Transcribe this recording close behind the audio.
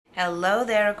Hello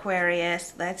there,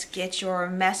 Aquarius. Let's get your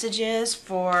messages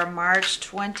for March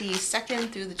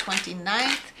 22nd through the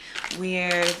 29th.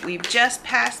 We've just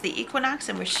passed the equinox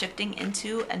and we're shifting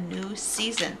into a new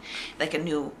season, like a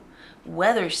new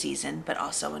weather season, but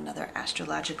also another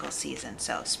astrological season.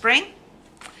 So spring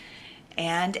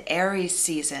and Aries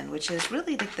season, which is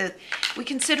really like we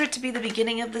consider it to be the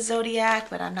beginning of the zodiac,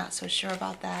 but I'm not so sure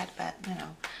about that. But you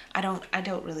know, I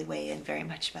don't really weigh in very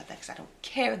much about that because I don't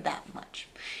care that much.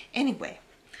 Anyway,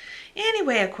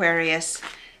 Aquarius,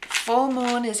 full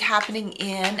moon is happening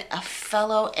in a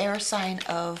fellow air sign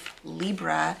of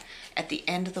Libra at the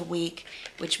end of the week,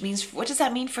 which means, what does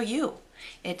that mean for you?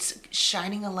 It's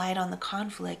shining a light on the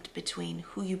conflict between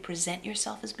who you present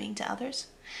yourself as being to others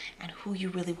and who you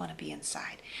really want to be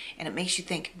inside. And it makes you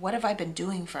think, what have I been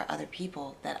doing for other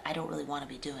people that I don't really want to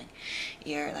be doing?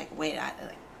 You're like, wait,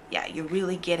 yeah, you're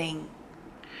really getting,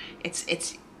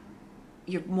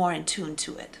 you're more in tune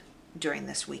to it during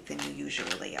this week than you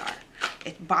usually are.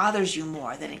 It bothers you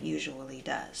more than it usually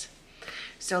does.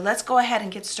 So let's go ahead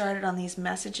and get started on these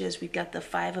messages. We've got the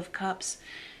Five of Cups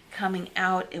coming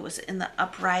out. It was in the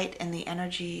upright, and the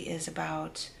energy is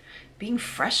about being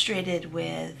frustrated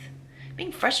with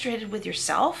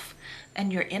yourself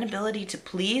and your inability to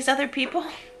please other people.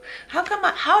 How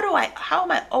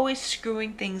am I always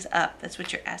screwing things up? That's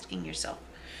what you're asking yourself.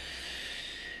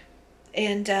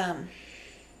 And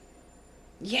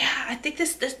yeah, I think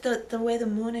the way the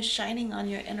moon is shining on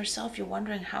your inner self, you're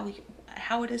wondering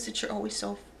how it is that you're always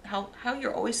so how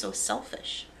you're always so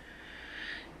selfish.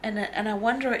 And I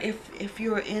wonder if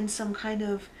you're in some kind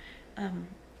of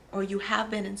or you have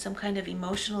been in some kind of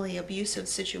emotionally abusive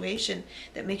situation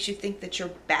that makes you think that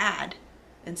you're bad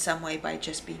in some way by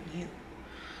just being you.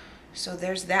 So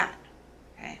there's that.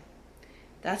 Okay,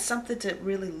 that's something to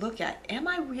really look at. Am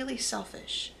I really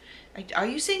selfish? Like, are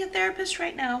you seeing a therapist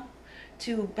right now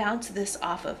to bounce this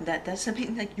off of? That doesn't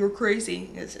mean like you're crazy.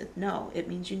 No, it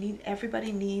means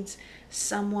everybody needs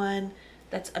someone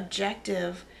that's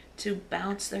objective to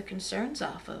bounce their concerns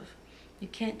off of. You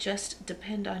can't just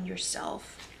depend on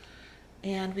yourself.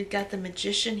 And we've got the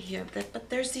Magician here, but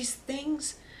there's these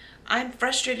things. I'm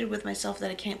frustrated with myself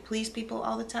that I can't please people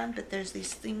all the time, but there's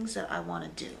these things that I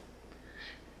want to do.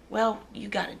 Well, you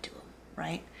got to do them,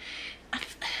 right?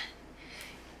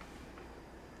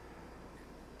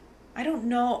 I don't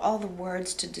know all the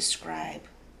words to describe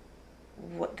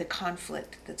what the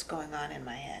conflict that's going on in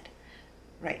my head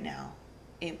right now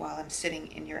while I'm sitting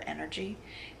in your energy.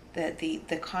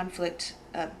 The conflict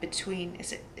between,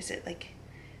 is it like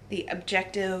the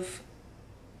objective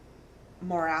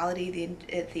morality,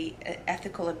 the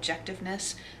ethical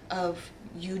objectiveness of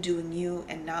you doing you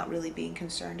and not really being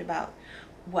concerned about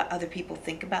what other people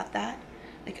think about that.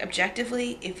 Like,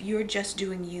 objectively, if you're just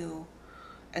doing you,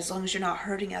 as long as you're not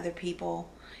hurting other people,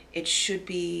 it should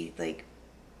be like,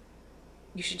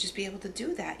 you should just be able to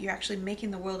do that. You're actually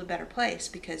making the world a better place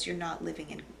because you're not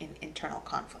living in internal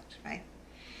conflict, right?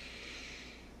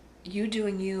 You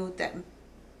doing you that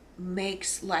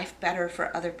makes life better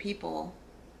for other people,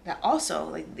 that also,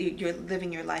 like, you're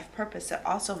living your life purpose that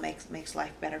also makes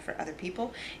life better for other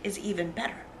people, is even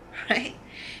better, right?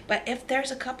 But if there's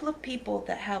a couple of people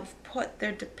that have put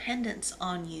their dependence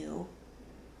on you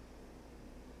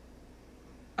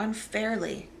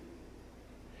unfairly,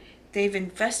 they've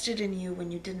invested in you when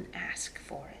you didn't ask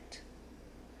for it.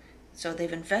 So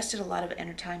they've invested a lot of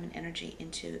time and energy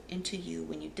into you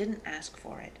when you didn't ask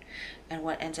for it. And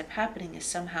what ends up happening is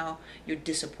somehow you're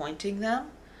disappointing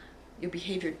them. Your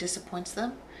behavior disappoints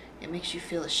them. It makes you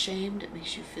feel ashamed. It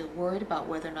makes you feel worried about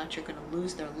whether or not you're going to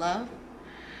lose their love.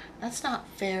 That's not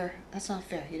fair. That's not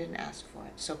fair. You didn't ask for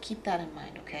it. So keep that in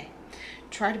mind, okay?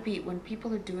 Try to be, when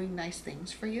people are doing nice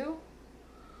things for you,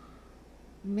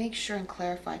 make sure and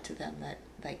clarify to them that,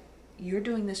 like, you're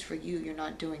doing this for you, you're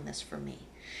not doing this for me.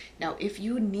 Now, if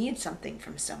you need something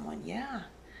from someone, yeah,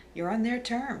 you're on their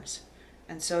terms.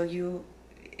 And so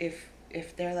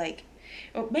if they're like,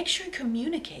 oh, make sure and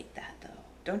communicate that, though.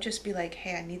 Don't just be like,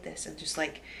 hey, I need this, and just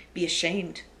like be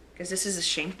ashamed, because this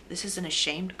is an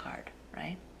ashamed card,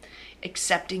 right?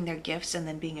 Accepting their gifts and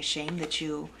then being ashamed that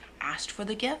you asked for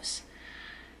the gifts.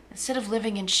 Instead of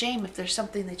living in shame, if there's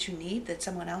something that you need that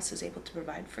someone else is able to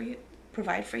provide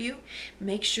for you,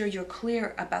 make sure you're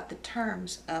clear about the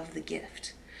terms of the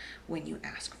gift when you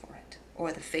ask for it,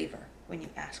 or the favor when you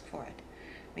ask for it.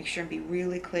 Make sure and be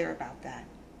really clear about that.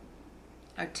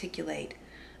 Articulate,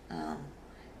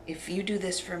 if you do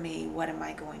this for me, what am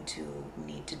I going to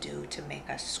need to do to make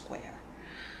us square?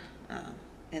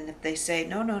 And if they say,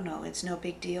 no, it's no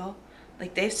big deal,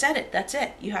 like, they've said it, that's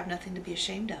it. You have nothing to be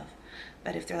ashamed of.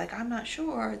 But if they're like, I'm not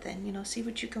sure, then, you know, see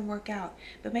what you can work out.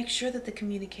 But make sure that the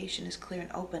communication is clear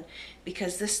and open,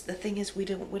 because the thing is, we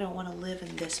don't want to live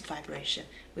in this vibration.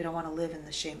 We don't want to live in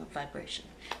the shame of vibration.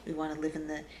 We want to live in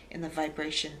the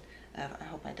vibration of, I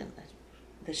hope I didn't,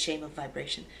 the shame of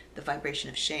vibration, the vibration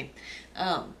of shame.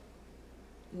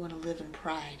 We want to live in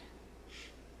pride.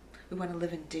 We want to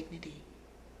live in dignity.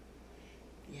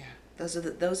 Yeah, those are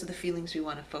the feelings we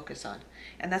want to focus on,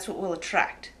 and that's what we'll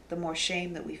attract. The more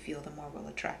shame that we feel, the more we'll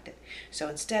attract it. So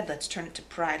instead, let's turn it to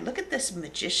pride. Look at this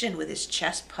magician with his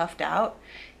chest puffed out,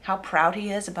 how proud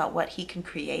he is about what he can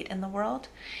create in the world.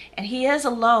 And he is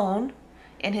alone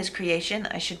in his creation.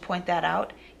 I should point that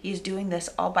out. He's doing this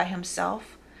all by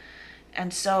himself.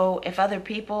 And so if other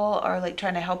people are like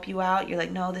trying to help you out, you're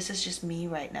like, no, this is just me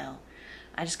right now.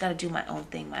 I just got to do my own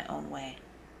thing, my own way.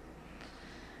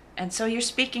 And so you're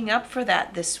speaking up for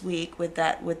that this week with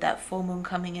that full moon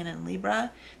coming in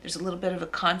Libra. There's a little bit of a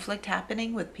conflict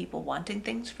happening with people wanting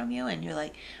things from you, and you're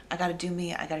like, I got to do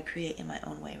me. I got to create in my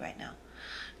own way right now.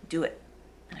 Do it.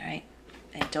 All right?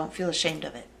 And don't feel ashamed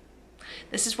of it.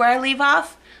 This is where I leave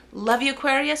off. Love you,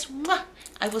 Aquarius. Mwah!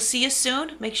 I will see you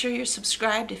soon. Make sure you're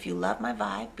subscribed if you love my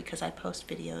vibe, because I post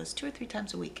videos 2 or 3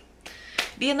 times a week.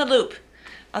 Be in the loop.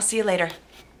 I'll see you later.